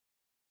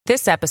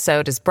This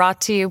episode is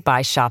brought to you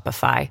by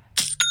Shopify.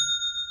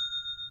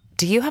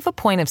 Do you have a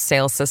point of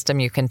sale system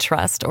you can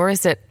trust, or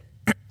is it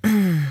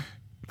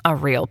a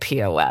real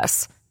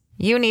POS?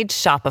 You need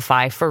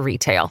Shopify for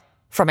retail.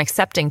 From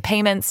accepting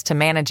payments to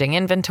managing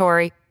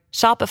inventory,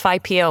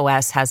 Shopify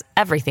POS has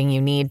everything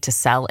you need to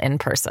sell in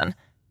person.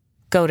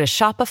 Go to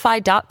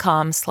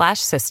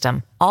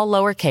shopify.com/system, all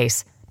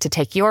lowercase, to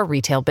take your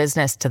retail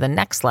business to the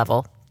next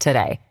level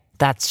today.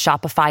 That's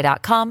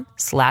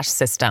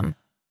shopify.com/system.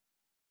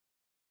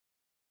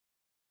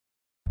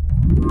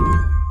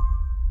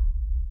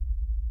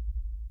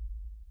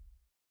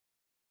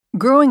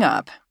 Growing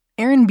up,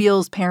 Aaron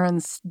Beal's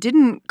parents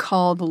didn't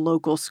call the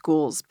local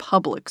schools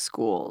public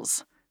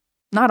schools.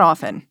 Not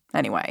often,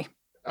 anyway.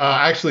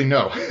 Actually,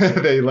 no.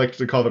 They liked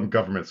to call them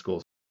government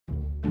schools.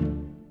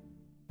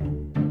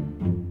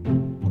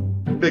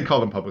 They call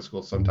them public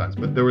schools sometimes,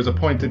 but there was a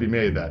point to be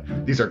made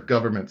that these are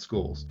government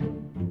schools.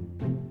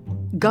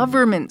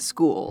 Government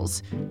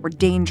schools were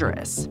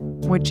dangerous,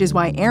 which is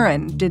why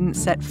Aaron didn't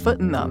set foot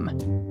in them.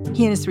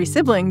 He and his 3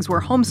 siblings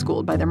were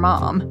homeschooled by their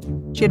mom.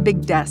 She had a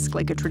big desk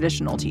like a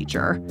traditional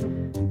teacher.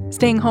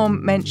 Staying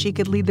home meant she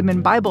could lead them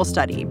in Bible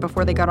study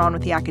before they got on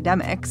with the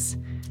academics.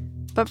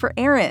 But for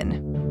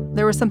Aaron,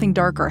 there was something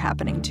darker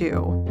happening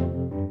too.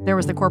 There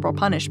was the corporal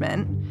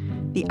punishment,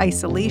 the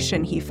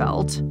isolation he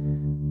felt,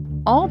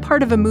 all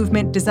part of a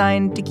movement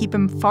designed to keep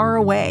him far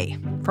away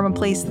from a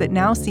place that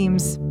now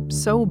seems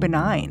so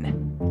benign.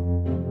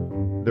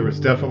 There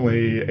was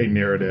definitely a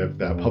narrative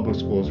that public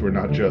schools were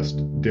not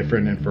just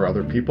different and for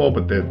other people,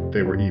 but that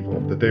they were evil,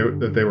 that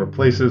they were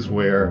places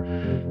where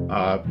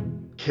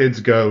kids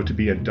go to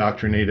be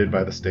indoctrinated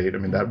by the state. I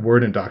mean, that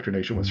word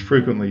indoctrination was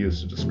frequently used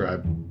to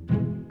describe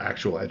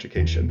actual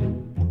education.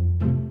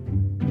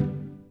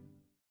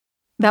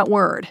 That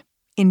word,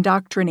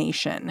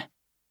 indoctrination.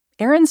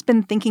 Aaron's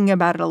been thinking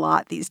about it a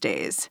lot these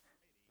days.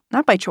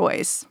 Not by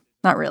choice,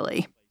 not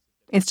really.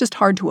 It's just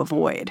hard to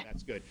avoid.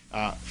 That's good.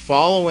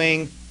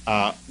 Following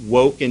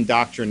woke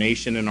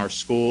indoctrination in our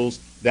schools,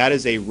 that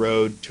is a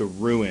road to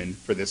ruin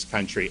for this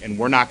country, and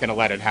we're not going to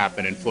let it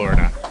happen in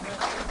Florida.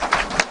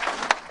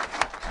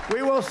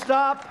 We will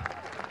stop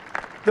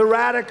the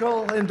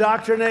radical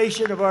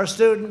indoctrination of our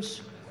students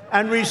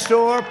and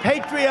restore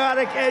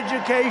patriotic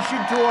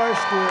education to our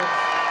schools.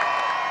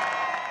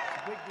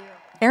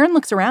 Aaron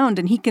looks around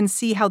and he can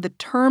see how the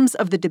terms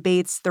of the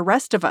debates the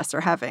rest of us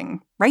are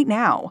having right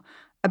now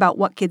about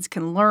what kids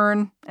can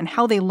learn and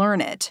how they learn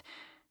it.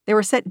 They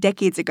were set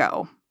decades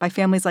ago by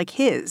families like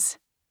his,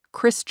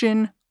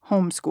 Christian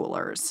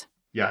homeschoolers.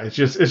 Yeah, it's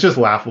just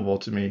laughable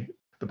to me.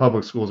 The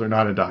public schools are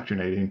not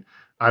indoctrinating.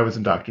 I was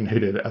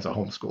indoctrinated as a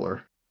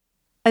homeschooler.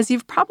 As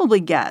you've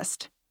probably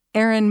guessed,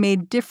 Aaron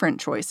made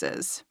different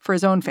choices for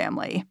his own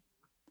family.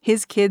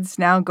 His kids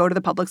now go to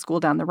the public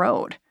school down the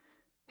road.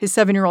 His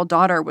 7-year-old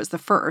daughter was the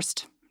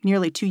first,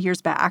 nearly 2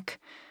 years back.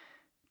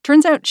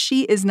 Turns out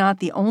she is not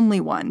the only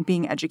one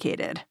being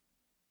educated.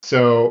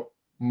 So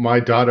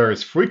my daughter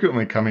is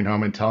frequently coming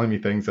home and telling me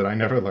things that I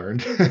never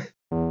learned.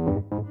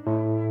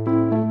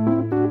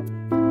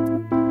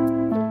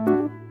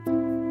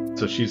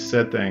 So she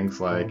said things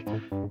like,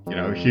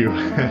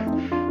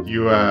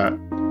 you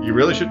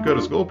really should go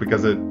to school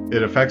because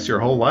it affects your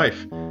whole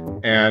life.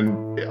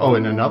 And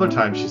another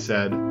time she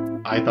said,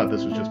 I thought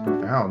this was just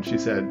profound. She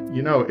said,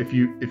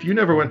 if you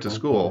never went to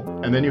school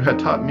and then you had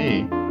taught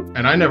me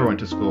and I never went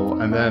to school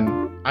and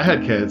then I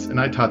had kids and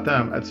I taught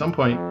them, at some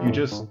point you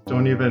just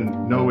don't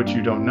even know what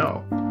you don't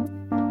know.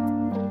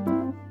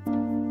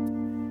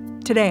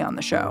 Today on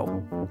the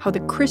show, how the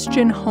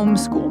Christian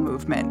homeschool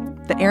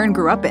movement that Aaron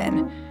grew up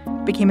in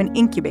became an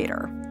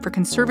incubator for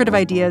conservative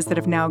ideas that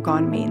have now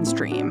gone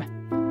mainstream.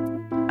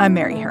 I'm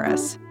Mary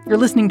Harris. You're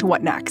listening to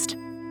What Next?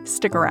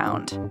 Stick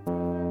around.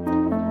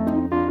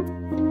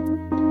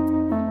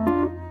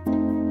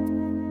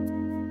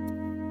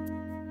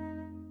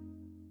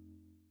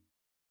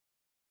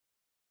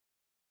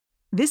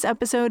 This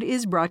episode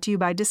is brought to you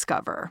by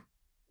Discover.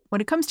 When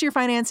it comes to your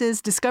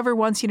finances, Discover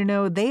wants you to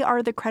know they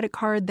are the credit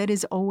card that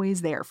is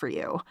always there for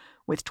you.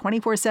 With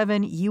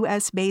 24/7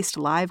 U.S.-based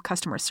live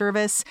customer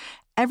service,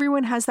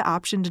 everyone has the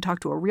option to talk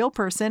to a real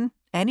person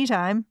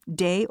anytime,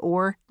 day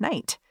or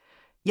night.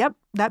 Yep,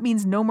 that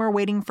means no more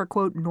waiting for,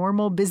 quote,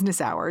 normal business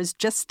hours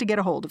just to get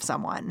a hold of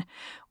someone.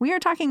 We are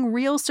talking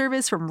real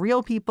service from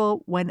real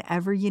people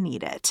whenever you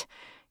need it.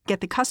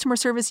 Get the customer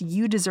service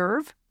you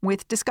deserve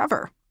with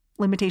Discover.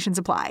 Limitations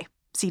apply.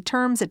 See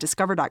terms at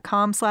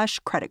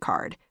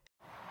discover.com/creditcard.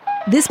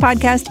 This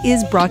podcast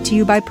is brought to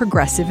you by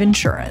Progressive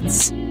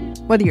Insurance.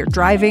 Whether you're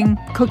driving,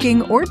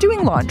 cooking, or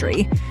doing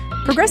laundry,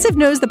 Progressive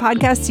knows the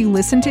podcasts you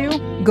listen to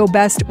go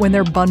best when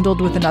they're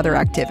bundled with another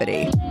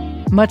activity.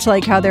 Much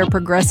like how their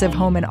Progressive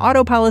home and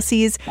auto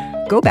policies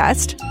go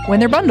best when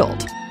they're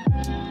bundled.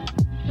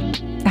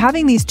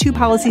 Having these 2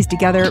 policies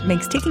together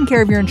makes taking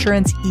care of your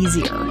insurance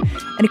easier,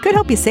 and it could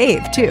help you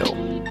save, too.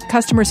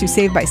 Customers who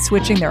save by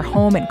switching their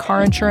home and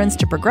car insurance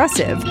to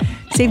Progressive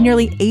save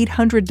nearly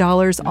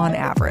 $800 on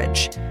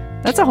average.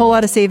 That's a whole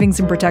lot of savings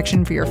and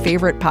protection for your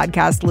favorite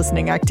podcast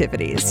listening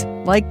activities,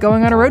 like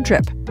going on a road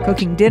trip,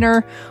 cooking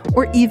dinner,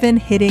 or even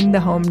hitting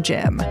the home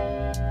gym.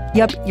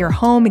 Yep, your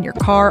home and your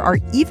car are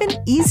even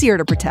easier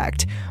to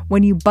protect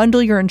when you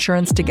bundle your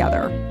insurance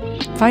together.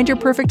 Find your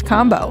perfect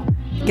combo.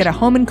 Get a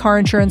home and car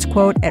insurance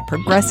quote at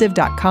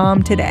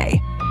Progressive.com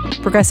today.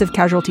 Progressive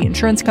Casualty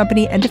Insurance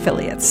Company and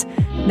Affiliates.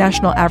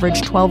 National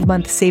average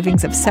 12-month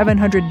savings of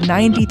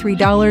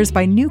 $793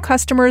 by new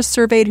customers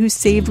surveyed who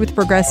saved with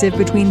Progressive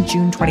between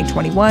June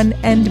 2021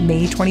 and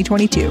May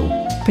 2022.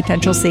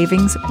 Potential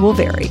savings will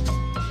vary.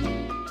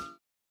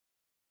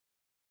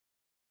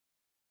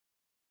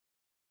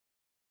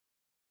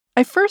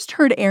 I first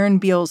heard Aaron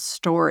Beale's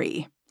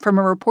story from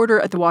a reporter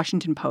at the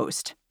Washington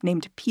Post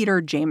named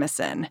Peter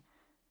Jamison.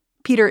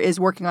 Peter is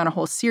working on a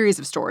whole series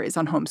of stories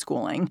on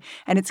homeschooling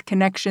and its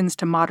connections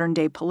to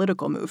modern-day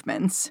political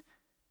movements.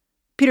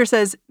 Peter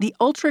says the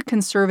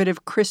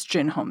ultra-conservative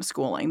Christian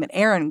homeschooling that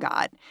Aaron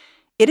got,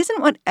 it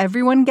isn't what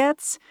everyone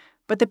gets,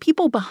 but the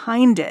people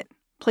behind it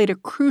played a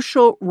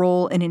crucial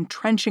role in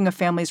entrenching a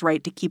family's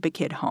right to keep a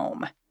kid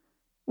home,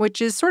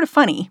 which is sort of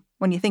funny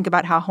when you think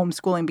about how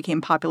homeschooling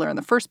became popular in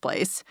the first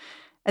place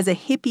as a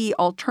hippie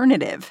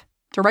alternative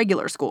to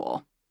regular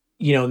school.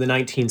 You know, the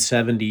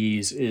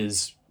 1970s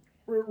is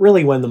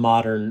really when the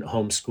modern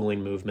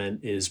homeschooling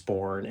movement is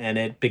born, and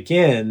it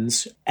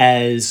begins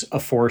as a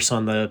force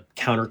on the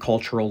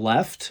countercultural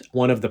left.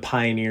 One of the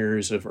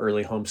pioneers of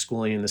early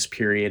homeschooling in this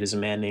period is a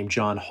man named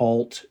John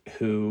Holt,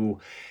 who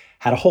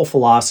had a whole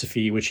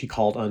philosophy which he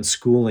called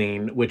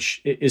unschooling,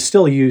 which is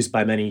still used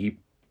by many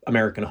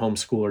American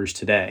homeschoolers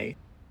today.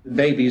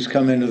 Babies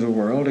come into the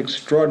world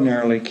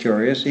extraordinarily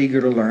curious,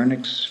 eager to learn,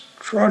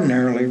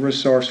 extraordinarily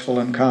resourceful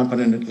and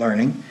competent at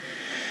learning,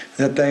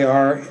 that they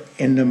are,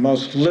 in the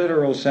most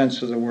literal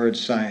sense of the word,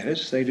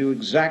 scientists. They do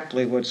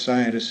exactly what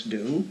scientists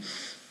do.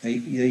 They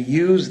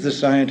use the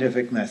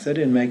scientific method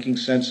in making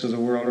sense of the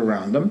world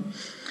around them.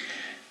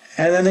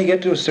 And then they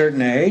get to a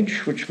certain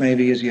age, which may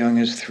be as young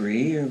as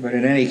 3, but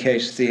in any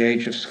case, the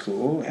age of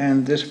school,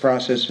 and this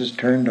process is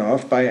turned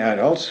off by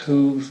adults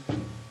who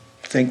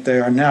think they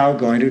are now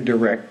going to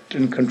direct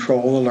and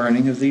control the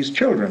learning of these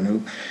children,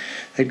 who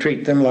they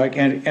treat them like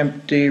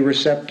empty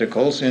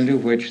receptacles into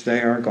which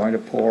they are going to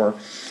pour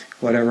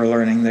whatever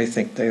learning they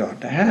think they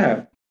ought to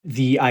have.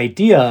 The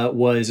idea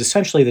was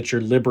essentially that you're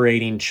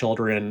liberating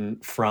children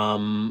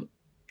from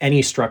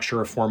any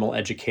structure of formal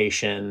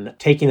education,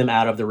 taking them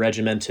out of the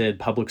regimented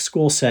public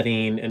school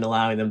setting and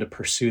allowing them to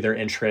pursue their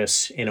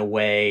interests in a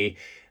way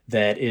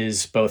that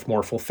is both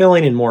more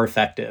fulfilling and more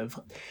effective.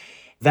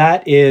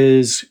 That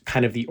is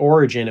kind of the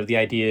origin of the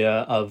idea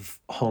of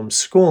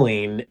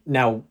homeschooling.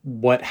 Now,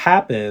 what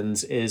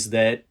happens is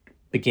that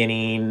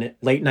beginning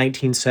late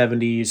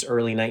 1970s,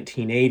 early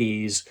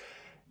 1980s,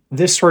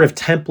 this sort of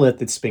template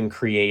that's been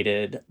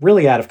created,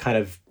 really out of kind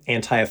of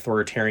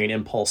anti-authoritarian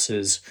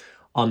impulses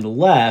on the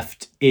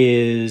left,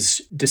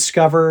 is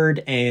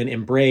discovered and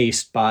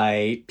embraced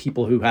by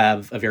people who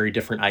have a very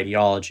different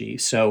ideology.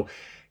 So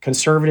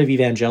conservative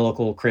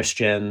evangelical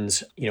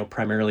Christians,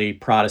 primarily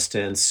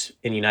Protestants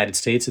in the United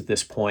States at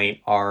this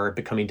point, are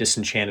becoming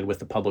disenchanted with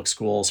the public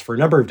schools for a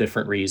number of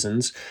different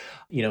reasons.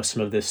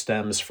 Some of this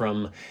stems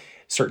from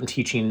certain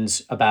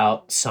teachings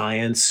about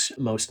science,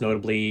 most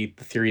notably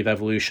the theory of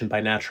evolution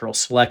by natural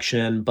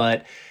selection.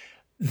 But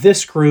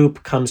this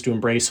group comes to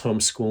embrace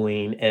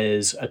homeschooling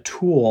as a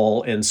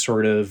tool in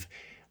sort of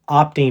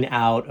opting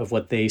out of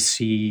what they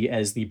see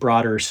as the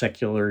broader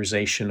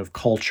secularization of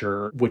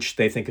culture, which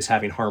they think is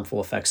having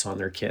harmful effects on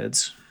their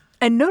kids.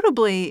 And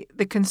notably,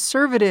 the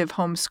conservative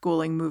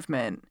homeschooling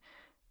movement,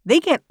 they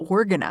get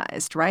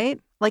organized, right?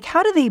 Like,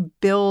 how do they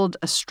build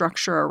a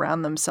structure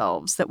around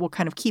themselves that will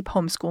kind of keep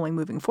homeschooling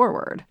moving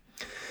forward?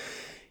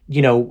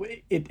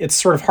 It's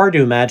sort of hard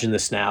to imagine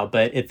this now,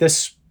 but at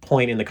this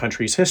point in the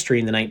country's history,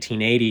 in the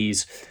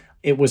 1980s,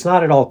 it was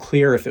not at all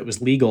clear if it was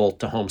legal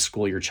to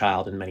homeschool your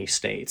child in many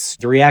states.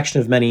 The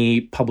reaction of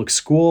many public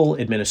school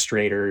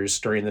administrators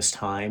during this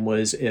time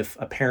was if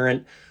a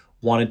parent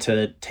wanted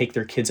to take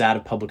their kids out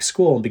of public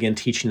school and begin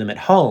teaching them at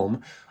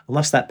home,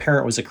 unless that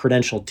parent was a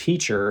credentialed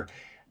teacher,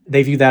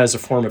 they viewed that as a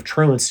form of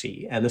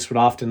truancy. And this would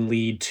often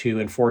lead to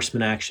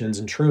enforcement actions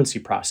and truancy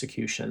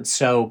prosecutions.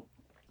 So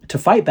to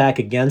fight back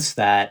against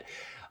that,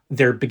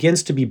 there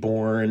begins to be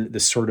born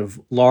this sort of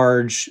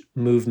large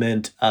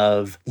movement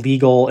of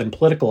legal and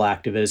political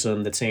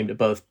activism that's aimed at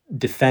both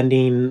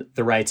defending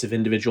the rights of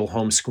individual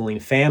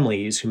homeschooling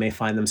families who may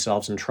find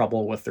themselves in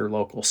trouble with their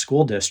local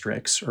school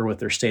districts or with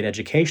their state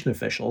education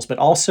officials, but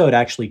also at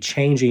actually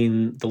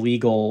changing the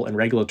legal and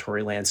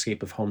regulatory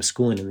landscape of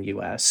homeschooling in the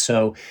U.S.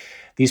 So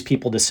these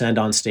people descend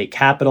on state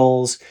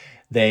capitals.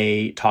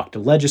 They talk to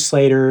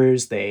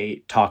legislators.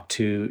 They talk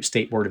to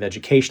state board of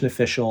education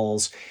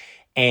officials.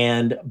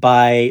 And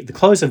by the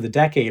close of the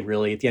decade,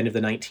 really, at the end of the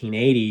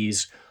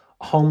 1980s,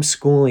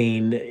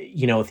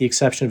 homeschooling, with the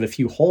exception of a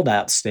few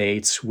holdout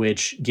states,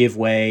 which give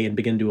way and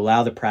begin to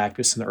allow the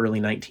practice in the early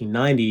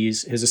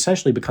 1990s, has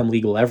essentially become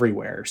legal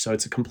everywhere. So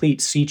it's a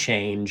complete sea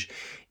change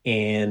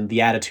in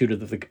the attitude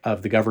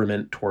of the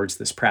government towards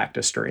this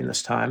practice during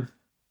this time.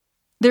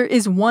 There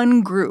is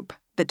one group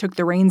that took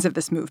the reins of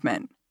this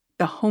movement,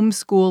 the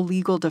Homeschool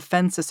Legal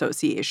Defense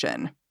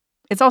Association.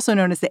 It's also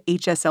known as the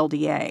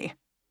HSLDA.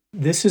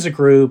 This is a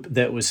group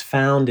that was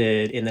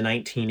founded in the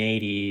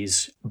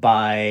 1980s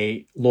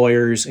by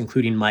lawyers,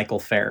 including Michael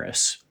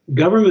Farris.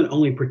 Government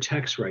only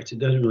protects rights. It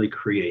doesn't really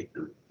create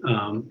them.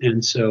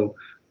 And so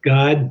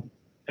God,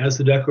 as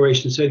the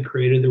Declaration said,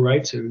 created the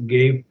rights and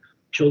gave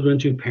children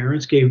to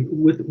parents, gave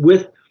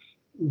with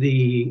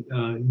the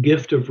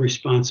gift of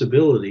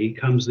responsibility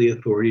comes the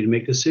authority to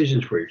make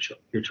decisions for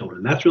your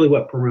children. That's really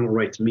what parental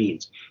rights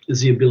means, is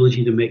the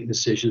ability to make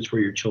decisions for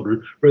your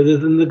children rather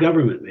than the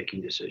government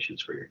making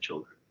decisions for your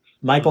children.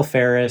 Michael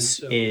Farris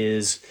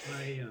is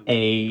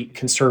a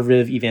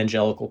conservative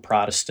evangelical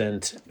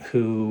Protestant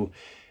who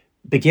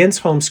begins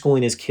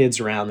homeschooling his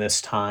kids around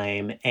this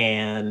time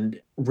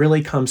and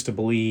really comes to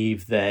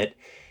believe that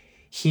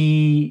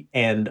he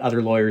and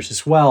other lawyers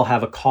as well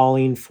have a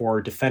calling for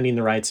defending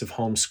the rights of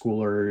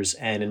homeschoolers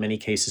and in many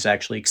cases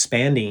actually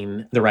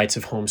expanding the rights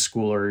of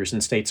homeschoolers in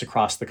states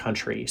across the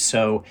country.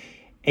 So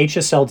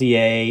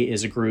HSLDA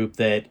is a group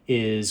that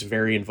is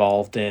very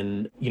involved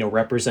in,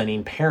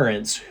 representing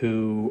parents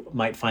who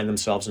might find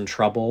themselves in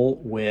trouble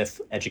with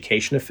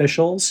education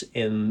officials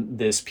in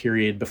this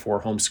period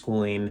before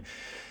homeschooling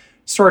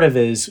sort of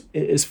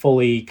is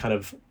fully kind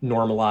of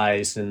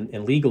normalized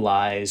and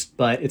legalized.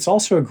 But it's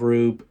also a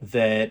group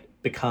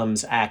that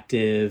becomes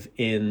active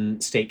in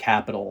state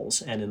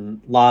capitals and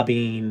in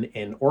lobbying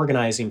and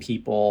organizing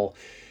people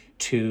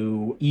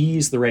to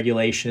ease the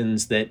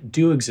regulations that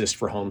do exist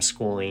for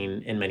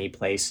homeschooling in many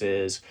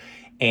places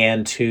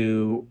and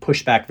to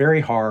push back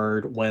very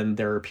hard when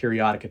there are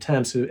periodic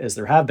attempts, as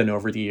there have been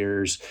over the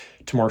years,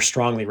 to more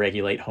strongly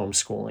regulate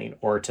homeschooling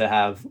or to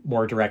have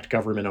more direct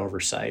government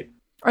oversight.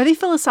 Are they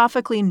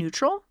philosophically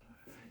neutral?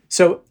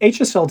 So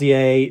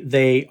HSLDA,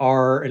 they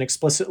are an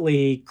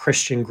explicitly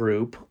Christian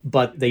group,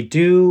 but they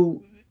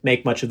do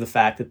make much of the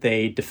fact that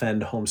they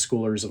defend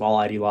homeschoolers of all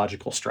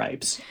ideological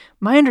stripes.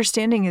 My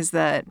understanding is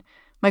that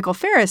Michael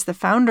Farris, the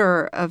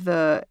founder of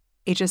the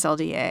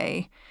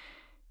HSLDA,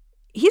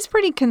 he's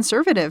pretty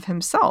conservative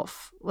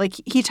himself.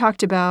 Like, he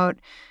talked about,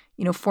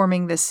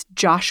 forming this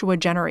Joshua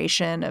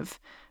generation of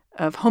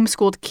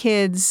homeschooled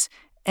kids,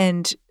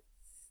 and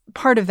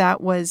part of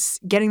that was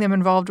getting them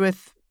involved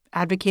with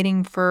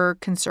advocating for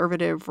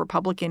conservative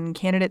Republican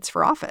candidates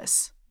for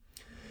office.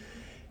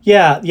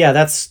 Yeah,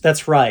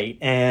 that's right.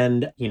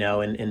 And,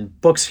 in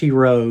books he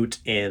wrote,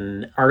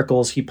 in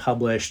articles he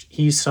published,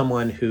 he's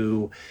someone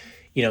who,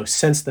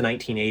 since the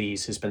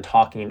 1980s has been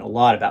talking a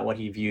lot about what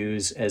he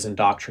views as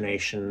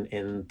indoctrination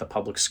in the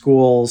public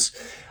schools,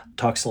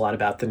 talks a lot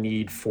about the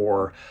need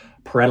for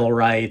parental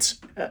rights.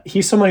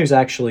 He's someone who's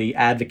actually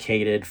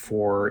advocated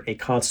for a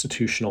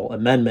constitutional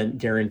amendment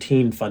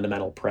guaranteeing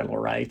fundamental parental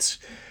rights.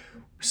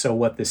 So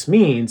what this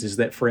means is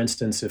that, for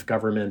instance, if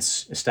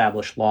governments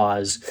establish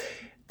laws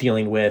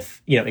dealing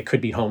with, it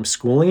could be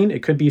homeschooling.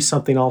 It could be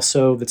something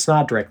also that's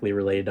not directly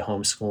related to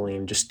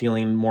homeschooling, just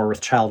dealing more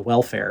with child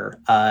welfare,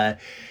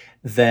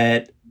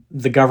 that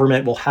the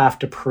government will have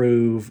to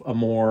prove a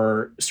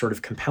more sort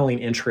of compelling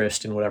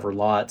interest in whatever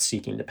law it's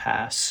seeking to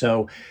pass.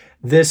 So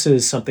this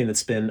is something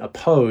that's been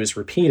opposed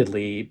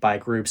repeatedly by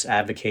groups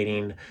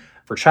advocating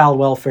for child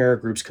welfare,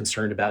 groups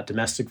concerned about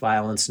domestic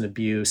violence and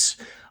abuse.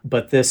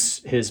 But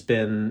this has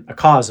been a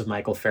cause of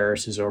Michael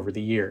Farris's over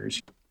the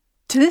years.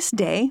 To this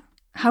day,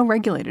 how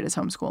regulated is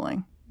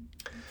homeschooling?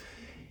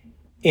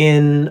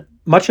 In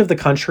much of the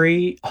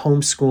country,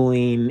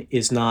 homeschooling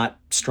is not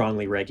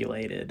strongly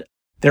regulated.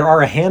 There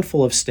are a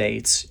handful of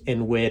states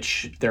in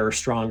which there are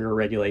stronger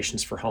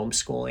regulations for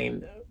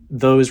homeschooling.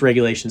 Those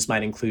regulations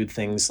might include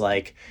things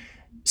like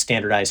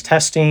standardized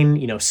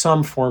testing,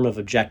 some form of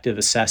objective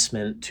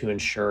assessment to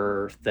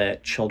ensure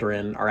that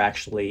children are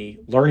actually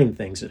learning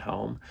things at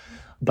home.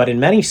 But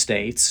in many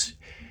states,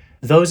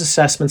 those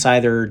assessments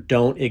either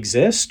don't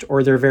exist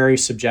or they're very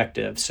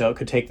subjective. So it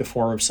could take the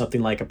form of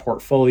something like a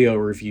portfolio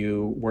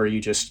review where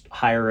you just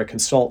hire a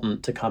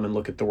consultant to come and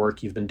look at the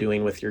work you've been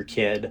doing with your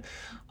kid,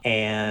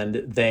 and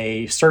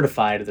they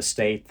certify to the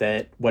state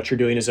that what you're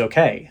doing is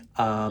okay.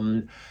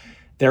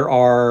 There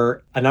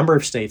are a number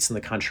of states in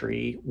the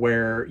country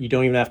where you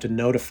don't even have to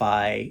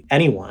notify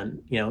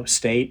anyone,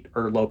 state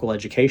or local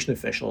education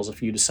officials,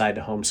 if you decide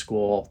to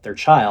homeschool their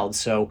child.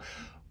 So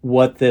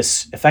what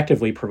this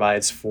effectively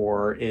provides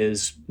for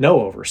is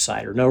no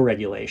oversight or no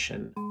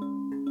regulation.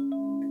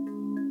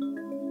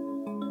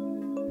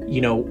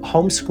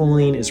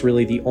 Homeschooling is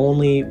really the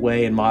only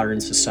way in modern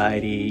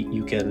society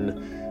you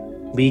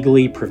can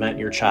legally prevent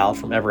your child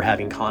from ever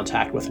having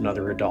contact with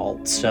another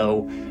adult.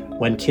 So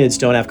when kids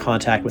don't have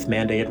contact with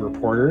mandated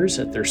reporters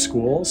at their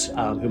schools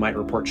who might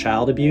report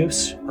child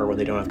abuse, or when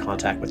they don't have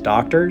contact with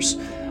doctors,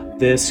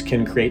 this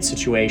can create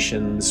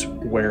situations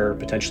where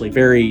potentially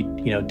very,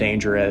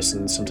 dangerous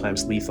and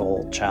sometimes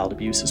lethal child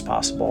abuse is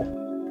possible.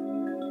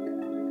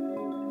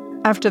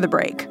 After the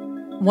break,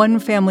 one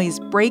family's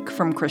break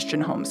from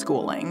Christian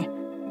homeschooling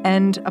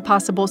and a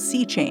possible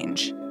sea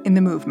change in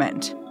the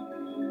movement.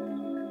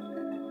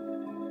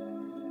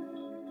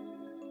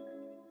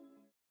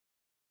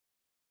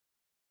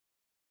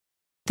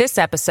 This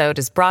episode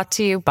is brought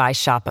to you by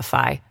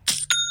Shopify.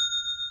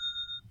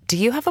 Do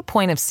you have a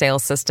point of sale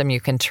system you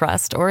can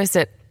trust, or is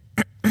it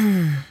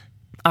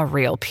a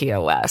real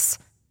POS?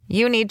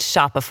 You need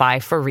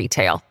Shopify for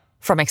retail.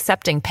 From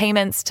accepting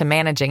payments to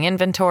managing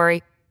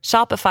inventory,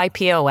 Shopify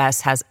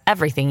POS has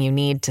everything you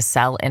need to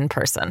sell in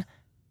person.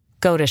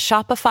 Go to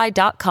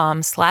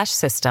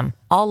shopify.com/system,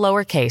 all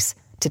lowercase,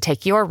 to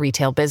take your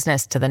retail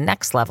business to the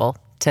next level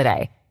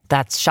today.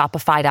 That's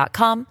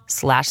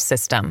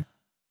shopify.com/system.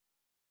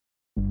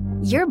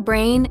 Your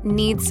brain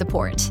needs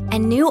support,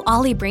 and new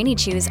Ollie Brainy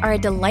Chews are a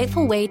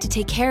delightful way to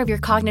take care of your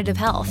cognitive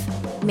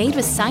health. Made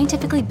with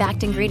scientifically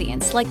backed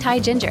ingredients like Thai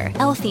ginger,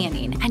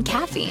 L-theanine, and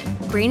caffeine,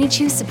 Brainy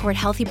Chews support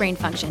healthy brain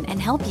function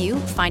and help you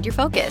find your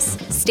focus,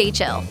 stay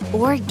chill,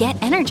 or get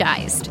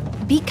energized.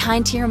 Be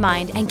kind to your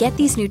mind and get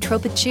these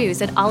nootropic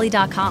chews at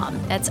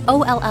ollie.com. That's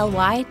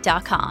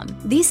OLLY.com.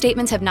 These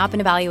statements have not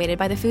been evaluated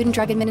by the Food and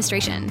Drug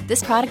Administration.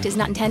 This product is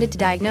not intended to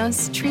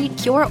diagnose, treat,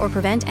 cure, or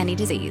prevent any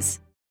disease.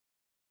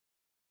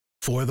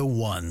 For the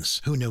ones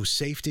who know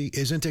safety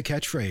isn't a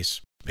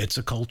catchphrase, it's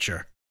a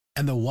culture.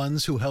 And the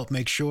ones who help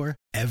make sure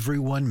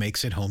everyone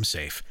makes it home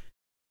safe.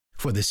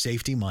 For the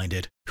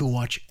safety-minded who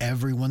watch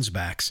everyone's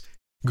backs,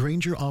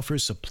 Grainger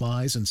offers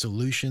supplies and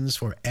solutions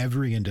for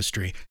every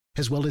industry,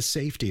 as well as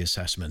safety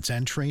assessments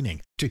and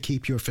training to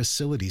keep your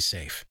facilities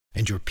safe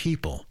and your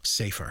people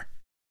safer.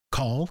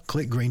 Call,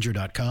 click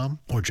Grainger.com,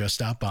 or just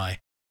stop by.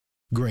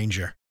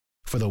 Grainger,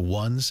 for the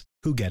ones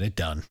who get it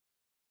done.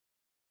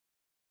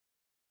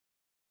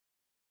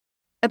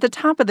 At the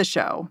top of the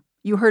show,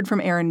 you heard from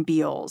Aaron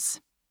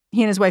Beals.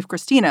 He and his wife,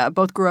 Christina,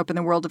 both grew up in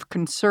the world of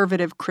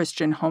conservative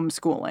Christian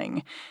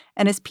homeschooling.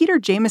 And as Peter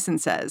Jameson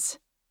says,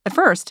 at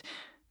first,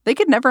 they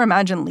could never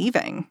imagine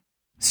leaving.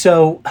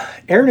 So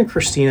Aaron and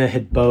Christina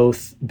had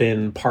both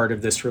been part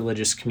of this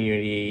religious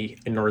community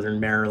in Northern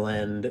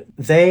Maryland.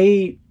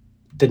 They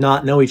did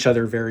not know each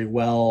other very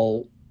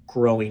well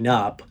growing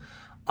up.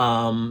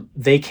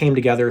 They came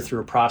together through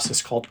a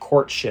process called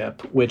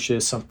courtship, which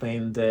is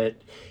something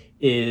that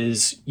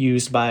is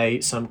used by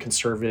some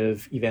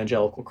conservative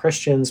evangelical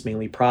Christians,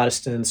 mainly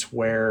Protestants,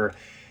 where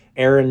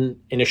Aaron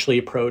initially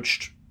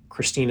approached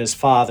Christina's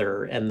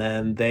father, and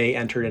then they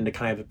entered into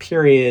kind of a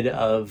period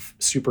of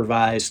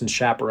supervised and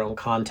chaperone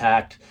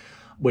contact,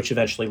 which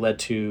eventually led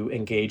to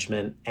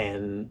engagement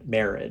and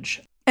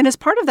marriage. And as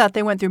part of that,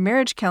 they went through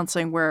marriage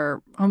counseling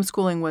where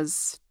homeschooling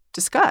was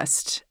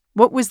discussed.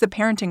 What was the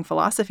parenting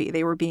philosophy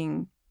they were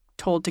being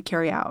told to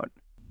carry out?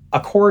 A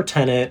core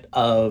tenet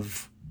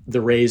of the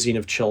raising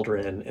of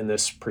children in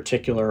this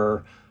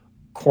particular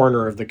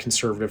corner of the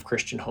conservative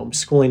Christian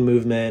homeschooling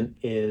movement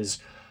is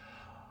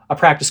a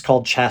practice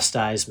called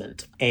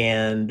chastisement.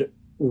 And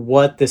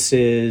what this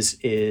is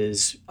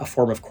a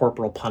form of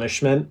corporal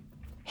punishment.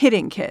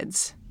 Hitting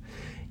kids.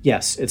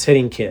 Yes, it's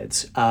hitting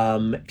kids.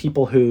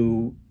 People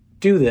who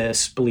do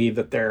this believe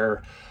that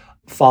they're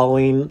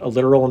following a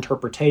literal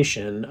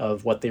interpretation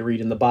of what they read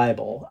in the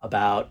Bible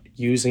about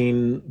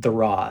using the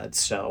rod.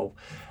 So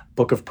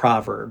Book of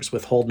Proverbs,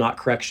 withhold not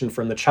correction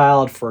from the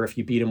child, for if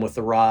you beat him with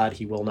the rod,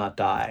 he will not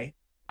die.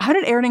 How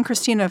did Aaron and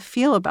Christina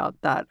feel about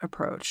that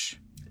approach?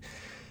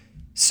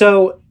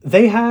 So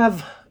they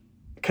have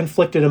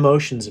conflicted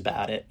emotions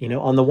about it. You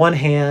know, on the one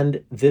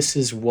hand, this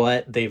is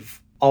what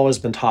they've always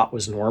been taught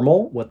was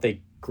normal, what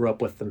they grew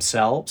up with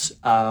themselves.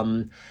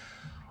 On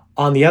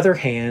the other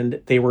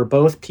hand, they were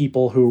both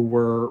people who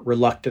were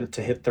reluctant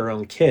to hit their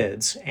own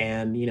kids.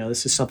 And, you know,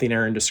 this is something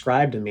Aaron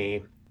described to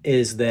me,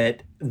 is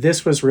that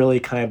this was really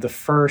kind of the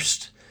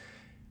first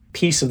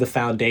piece of the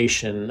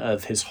foundation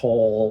of his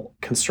whole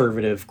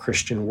conservative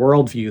Christian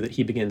worldview that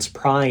he begins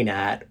prying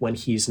at when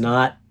he's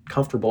not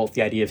comfortable with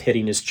the idea of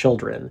hitting his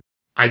children.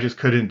 I just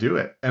couldn't do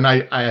it. And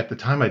I at the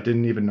time, I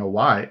didn't even know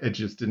why. It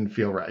just didn't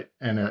feel right.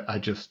 And I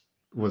just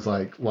was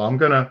like, well, I'm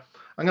going to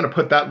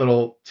put that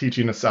little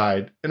teaching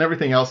aside, and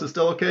everything else is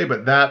still okay.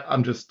 But that,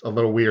 I'm just a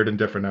little weird and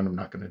different, and I'm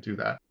not going to do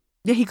that.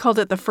 Yeah, he called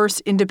it the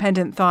first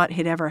independent thought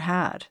he'd ever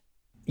had.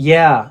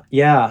 Yeah.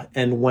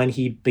 And when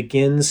he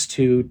begins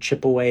to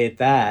chip away at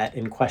that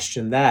and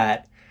question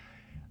that,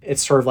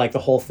 it's sort of like the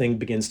whole thing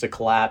begins to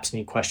collapse, and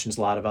he questions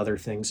a lot of other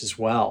things as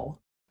well.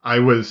 I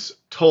was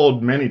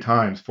told many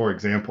times, for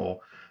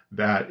example,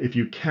 that if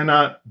you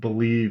cannot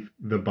believe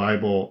the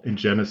Bible in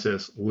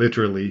Genesis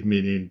literally,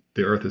 meaning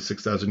the earth is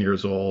 6,000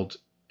 years old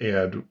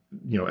and,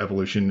 you know,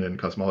 evolution and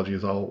cosmology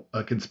is all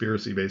a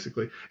conspiracy,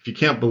 basically. If you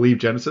can't believe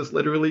Genesis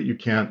literally, you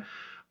can't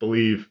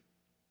believe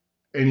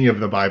any of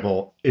the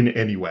Bible in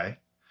any way.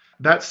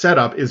 That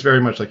setup is very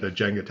much like a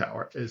Jenga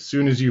tower. As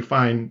soon as you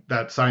find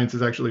that science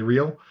is actually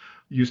real,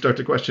 you start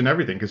to question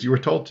everything because you were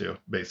told to,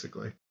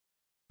 basically.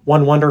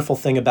 One wonderful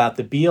thing about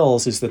the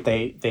Beals is that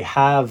they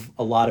have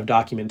a lot of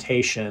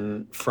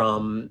documentation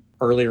from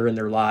earlier in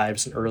their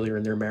lives and earlier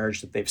in their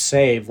marriage that they've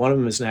saved. One of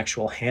them is an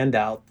actual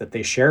handout that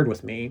they shared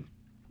with me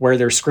where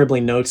they're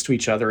scribbling notes to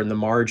each other in the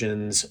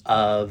margins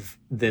of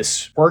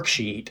this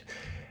worksheet,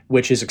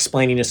 which is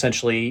explaining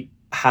essentially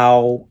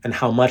how and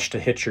how much to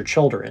hit your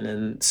children,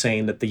 and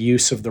saying that the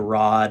use of the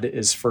rod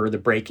is for the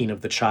breaking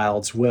of the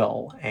child's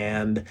will.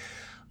 And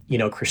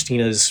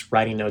Christina's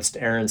writing notes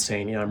to Aaron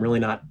saying, I'm really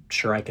not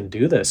sure I can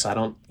do this. I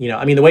don't,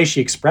 the way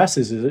she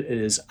expresses it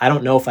is, I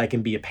don't know if I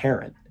can be a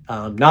parent.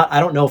 I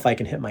don't know if I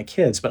can hit my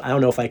kids, but I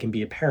don't know if I can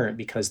be a parent,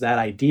 because that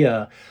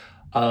idea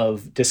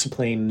of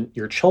disciplining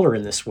your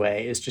children this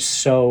way is just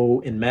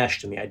so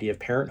enmeshed in the idea of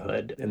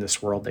parenthood in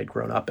this world they'd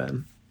grown up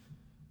in.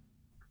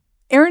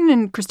 Aaron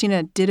and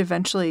Christina did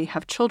eventually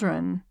have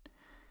children.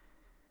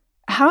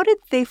 How did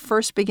they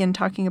first begin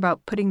talking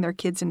about putting their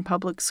kids in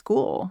public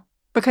school?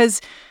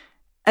 Because,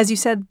 as you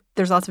said,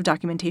 there's lots of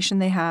documentation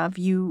they have.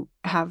 You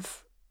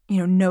have,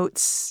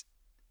 notes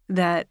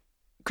that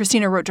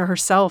Christina wrote to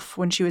herself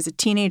when she was a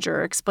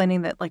teenager,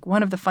 explaining that,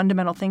 one of the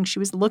fundamental things she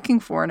was looking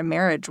for in a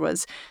marriage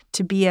was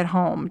to be at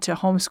home, to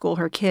homeschool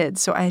her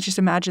kids. So I just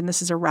imagine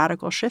this is a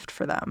radical shift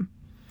for them.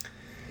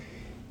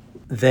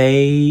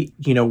 They,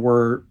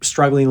 were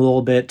struggling a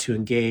little bit to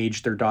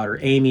engage their daughter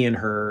Amy in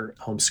her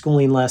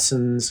homeschooling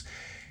lessons.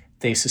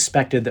 They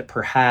suspected that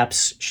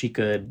perhaps she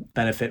could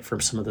benefit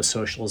from some of the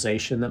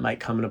socialization that might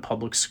come in a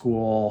public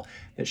school,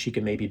 that she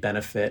could maybe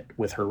benefit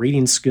with her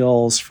reading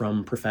skills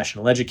from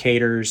professional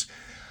educators.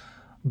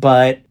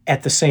 But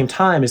at the same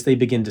time, as they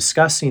begin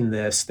discussing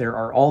this, there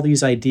are all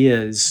these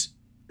ideas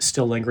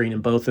still lingering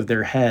in both of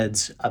their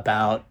heads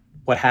about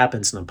what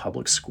happens in the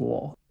public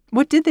school.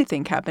 What did they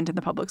think happened in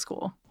the public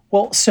school?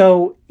 Well,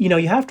 so,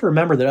 you have to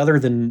remember that other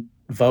than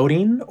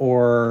voting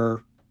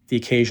or the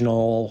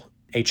occasional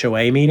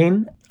HOA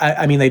meeting,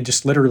 they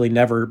just literally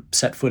never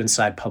set foot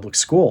inside public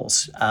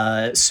schools.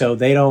 So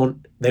they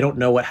don't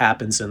know what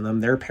happens in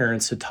them. Their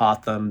parents had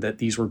taught them that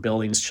these were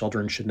buildings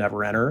children should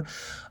never enter.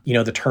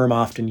 The term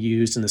often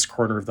used in this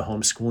corner of the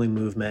homeschooling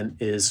movement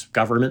is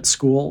government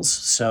schools.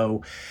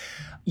 So,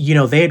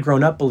 they had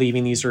grown up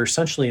believing these are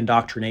essentially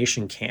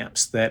indoctrination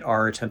camps that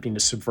are attempting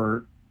to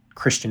subvert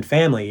Christian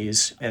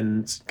families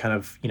and kind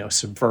of,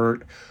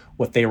 subvert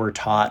what they were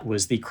taught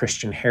was the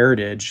Christian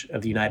heritage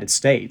of the United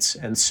States.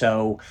 And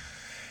so,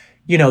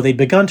 they'd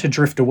begun to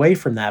drift away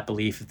from that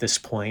belief at this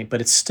point,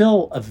 but it's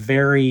still a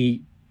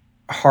very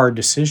hard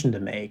decision to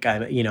make.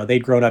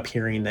 They'd grown up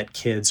hearing that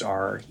kids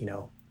are,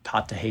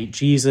 taught to hate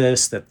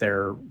Jesus, that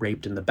they're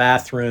raped in the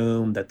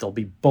bathroom, that they'll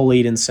be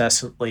bullied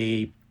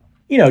incessantly,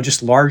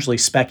 just largely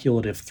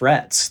speculative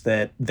threats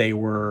that they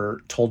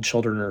were told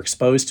children are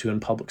exposed to in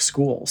public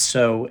schools.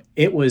 So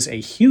it was a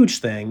huge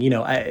thing.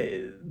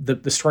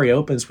 The story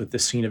opens with the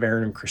scene of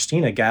Aaron and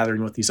Christina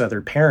gathering with these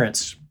other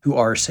parents who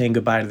are saying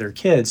goodbye to their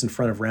kids in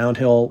front of Round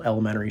Hill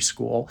Elementary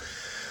School,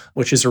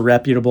 which is a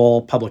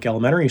reputable public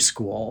elementary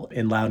school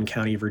in Loudoun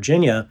County,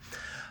 Virginia.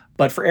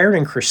 But for Aaron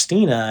and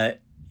Christina,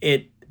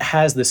 it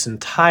has this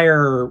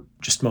entire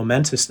just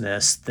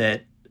momentousness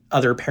that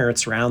other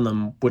parents around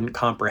them wouldn't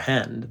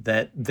comprehend,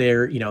 that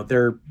their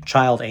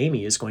child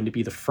Amy is going to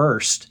be the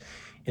first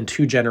in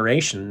 2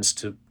 generations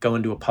to go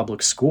into a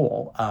public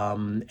school.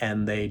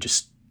 And they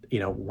just,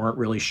 weren't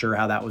really sure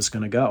how that was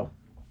going to go.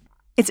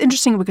 It's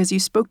interesting because you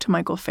spoke to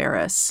Michael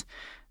Farris,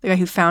 the guy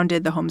who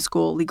founded the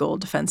Homeschool Legal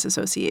Defense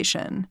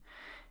Association,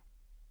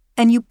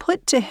 and you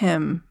put to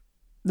him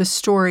the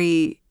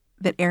story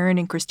that Aaron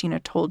and Christina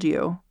told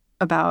you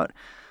about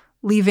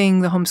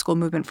leaving the homeschool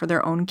movement for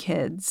their own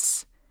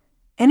kids.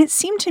 And it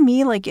seemed to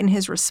me like in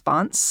his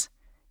response,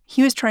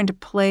 he was trying to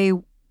play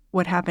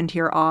what happened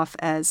here off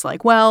as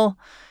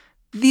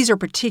these are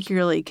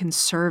particularly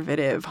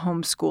conservative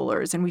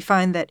homeschoolers. And we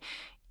find that,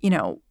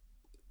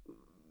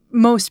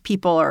 most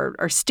people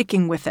are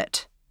sticking with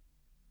it.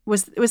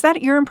 Was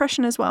that your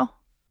impression as well?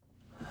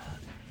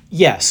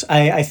 Yes,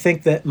 I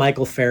think that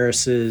Michael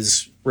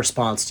Farris's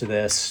response to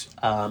this,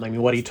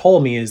 what he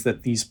told me is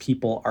that these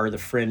people are the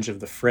fringe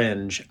of the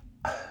fringe.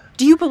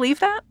 Do you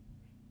believe that?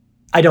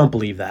 I don't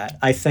believe that.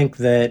 I think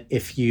that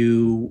if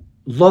you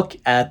look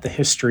at the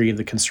history of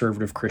the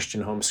conservative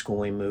Christian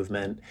homeschooling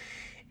movement,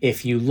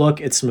 if you look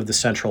at some of the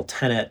central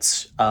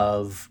tenets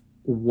of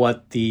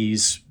what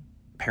these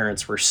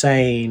parents were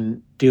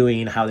saying,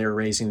 doing, how they were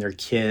raising their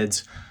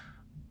kids,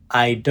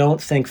 I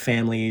don't think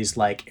families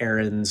like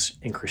Aaron's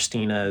and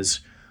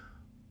Christina's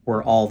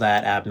were all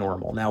that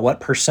abnormal. Now, what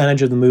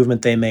percentage of the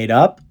movement they made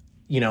up,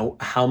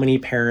 how many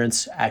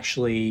parents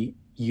actually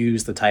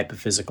use the type of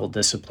physical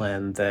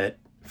discipline that,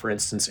 for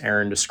instance,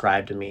 Aaron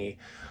described to me,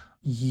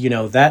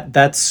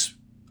 that's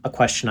a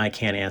question I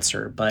can't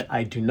answer. But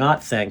I do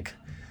not think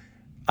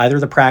either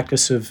the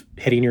practice of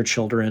hitting your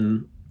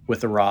children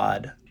with a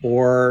rod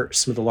or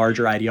some of the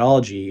larger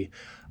ideology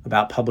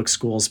about public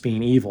schools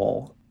being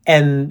evil.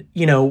 And,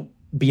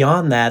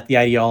 beyond that, the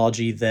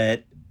ideology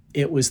that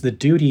it was the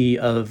duty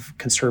of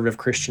conservative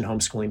Christian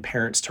homeschooling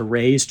parents to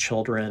raise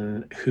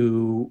children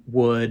who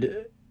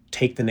would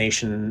take the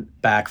nation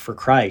back for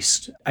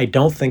Christ. I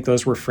don't think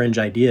those were fringe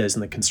ideas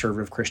in the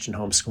conservative Christian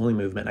homeschooling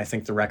movement. I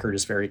think the record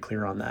is very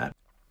clear on that.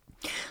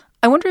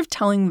 I wonder if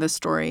telling the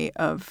story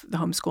of the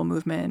homeschool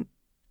movement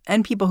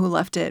and people who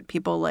left it,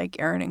 people like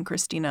Aaron and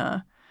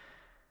Christina,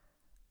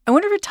 I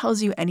wonder if it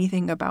tells you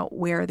anything about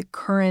where the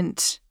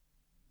current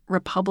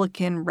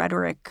Republican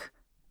rhetoric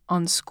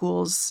on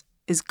schools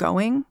is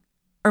going,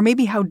 or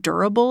maybe how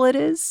durable it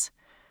is.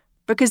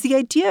 Because the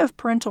idea of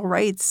parental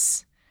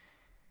rights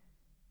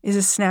is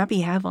a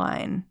snappy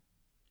headline.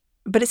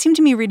 But it seemed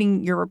to me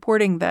reading your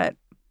reporting that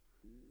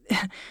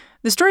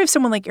the story of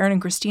someone like Aaron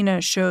and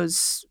Christina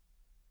shows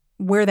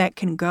where that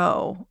can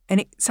go. And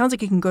it sounds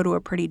like it can go to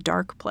a pretty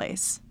dark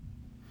place.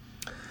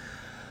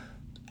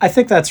 I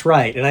think that's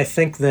right. And I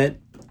think that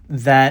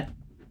that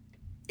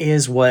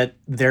is what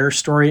their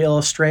story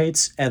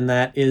illustrates. And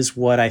that is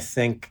what I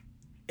think,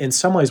 in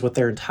some ways, what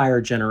their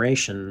entire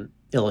generation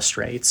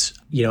illustrates.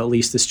 You know, at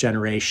least this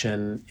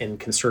generation in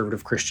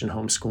conservative Christian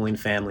homeschooling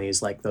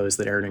families like those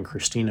that Aaron and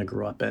Christina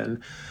grew up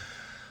in.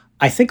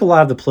 I think a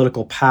lot of the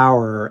political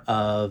power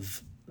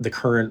of the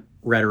current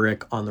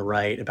rhetoric on the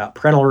right about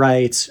parental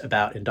rights,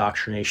 about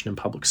indoctrination in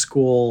public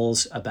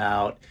schools,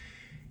 about,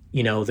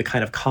 you know, the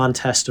kind of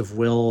contest of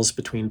wills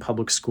between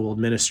public school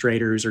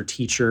administrators or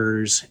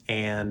teachers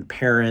and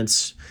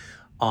parents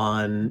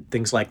on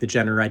things like the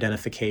gender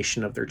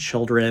identification of their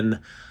children.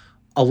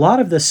 A lot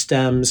of this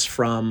stems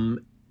from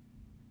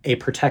a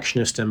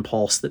protectionist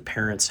impulse that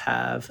parents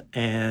have,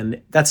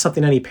 and that's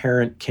something any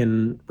parent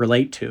can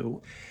relate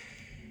to.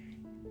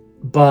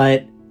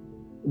 But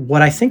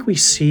what I think we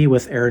see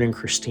with Aaron and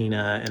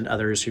Christina and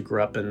others who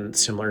grew up in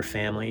similar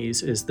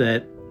families is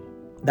that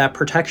that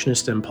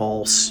protectionist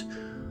impulse,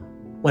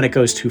 when it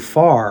goes too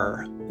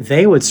far,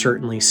 they would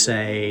certainly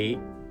say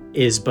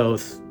is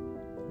both,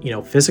 you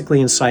know,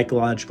 physically and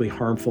psychologically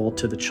harmful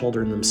to the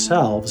children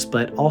themselves,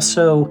 but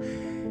also,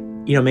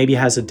 you know, maybe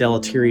has a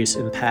deleterious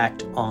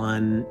impact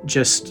on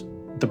just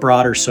the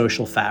broader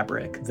social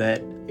fabric.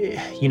 That,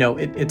 you know,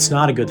 it's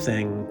not a good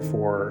thing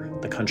for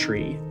the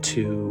country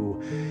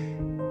to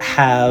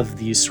have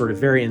these sort of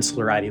very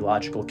insular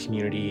ideological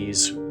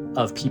communities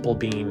of people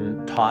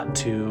being taught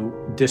to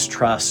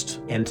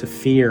distrust and to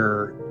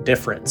fear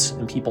difference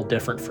and people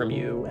different from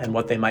you and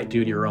what they might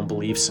do to your own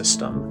belief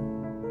system.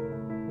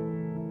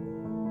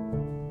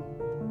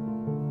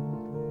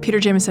 Peter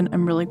Jamison,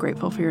 I'm really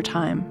grateful for your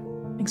time.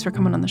 Thanks for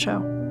coming on the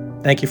show.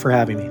 Thank you for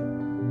having me.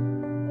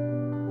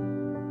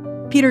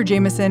 Peter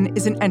Jamison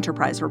is an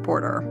enterprise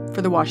reporter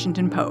for The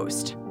Washington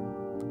Post.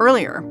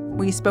 Earlier,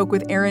 we spoke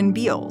with Aaron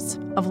Beals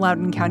of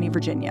Loudoun County,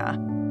 Virginia.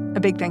 A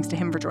big thanks to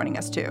him for joining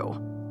us, too.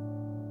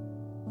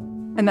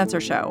 And that's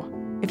our show.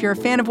 If you're a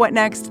fan of What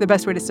Next, the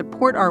best way to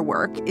support our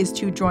work is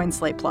to join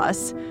Slate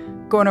Plus.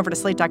 Go on over to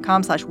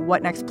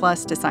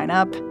slate.com/whatnextplus to sign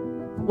up.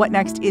 What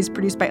Next is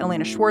produced by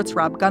Elena Schwartz,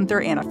 Rob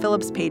Gunther, Anna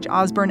Phillips, Paige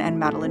Osborne, and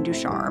Madeline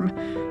Ducharme.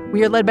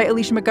 We are led by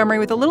Alicia Montgomery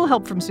with a little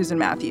help from Susan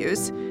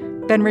Matthews.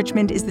 Ben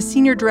Richmond is the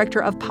Senior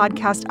Director of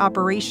Podcast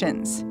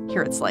Operations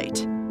here at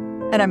Slate.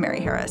 And I'm Mary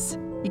Harris.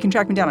 You can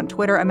track me down on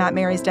Twitter. I'm at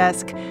Mary's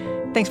Desk.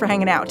 Thanks for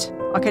hanging out.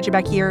 I'll catch you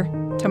back here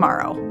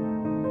tomorrow.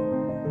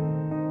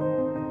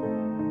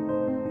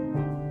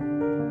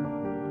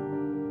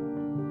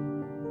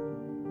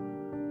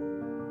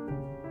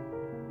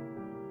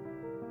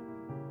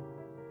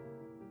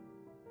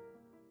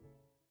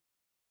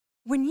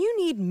 When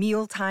you need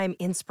mealtime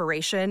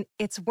inspiration,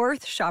 it's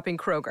worth shopping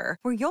Kroger,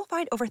 where you'll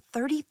find over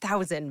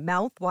 30,000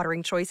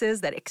 mouth-watering choices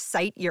that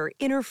excite your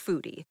inner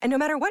foodie. And no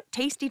matter what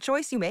tasty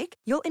choice you make,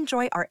 you'll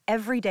enjoy our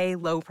everyday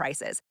low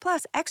prices,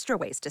 plus extra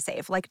ways to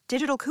save, like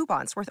digital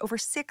coupons worth over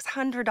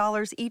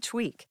 $600 each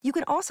week. You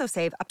can also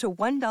save up to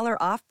 $1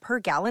 off per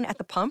gallon at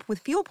the pump with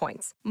fuel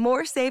points.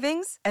 More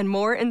savings and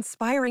more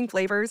inspiring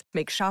flavors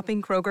make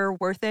shopping Kroger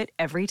worth it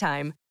every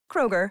time.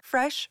 Kroger,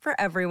 fresh for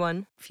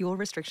everyone. Fuel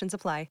restrictions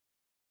apply.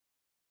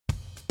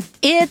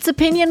 It's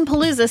Opinion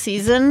Palooza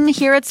season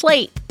here at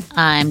Slate.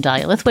 I'm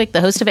Dahlia Lithwick,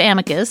 the host of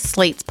Amicus,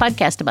 Slate's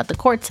podcast about the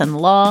courts and the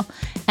law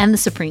and the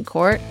Supreme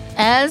Court.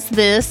 As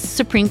this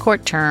Supreme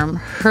Court term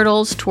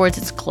hurtles towards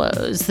its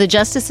close, the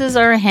justices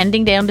are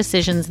handing down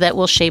decisions that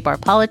will shape our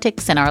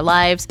politics and our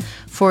lives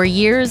for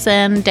years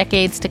and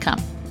decades to come.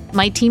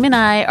 My team and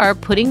I are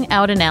putting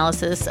out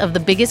analysis of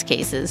the biggest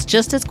cases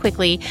just as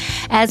quickly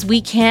as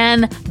we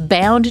can,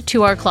 bound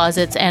to our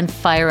closets and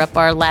fire up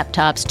our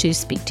laptops to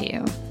speak to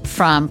you.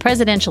 From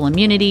presidential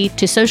immunity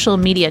to social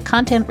media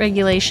content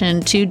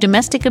regulation to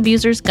domestic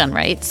abusers' gun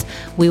rights,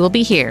 we will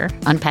be here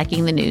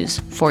unpacking the news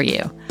for you.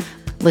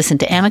 Listen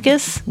to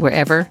Amicus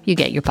wherever you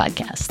get your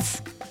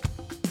podcasts.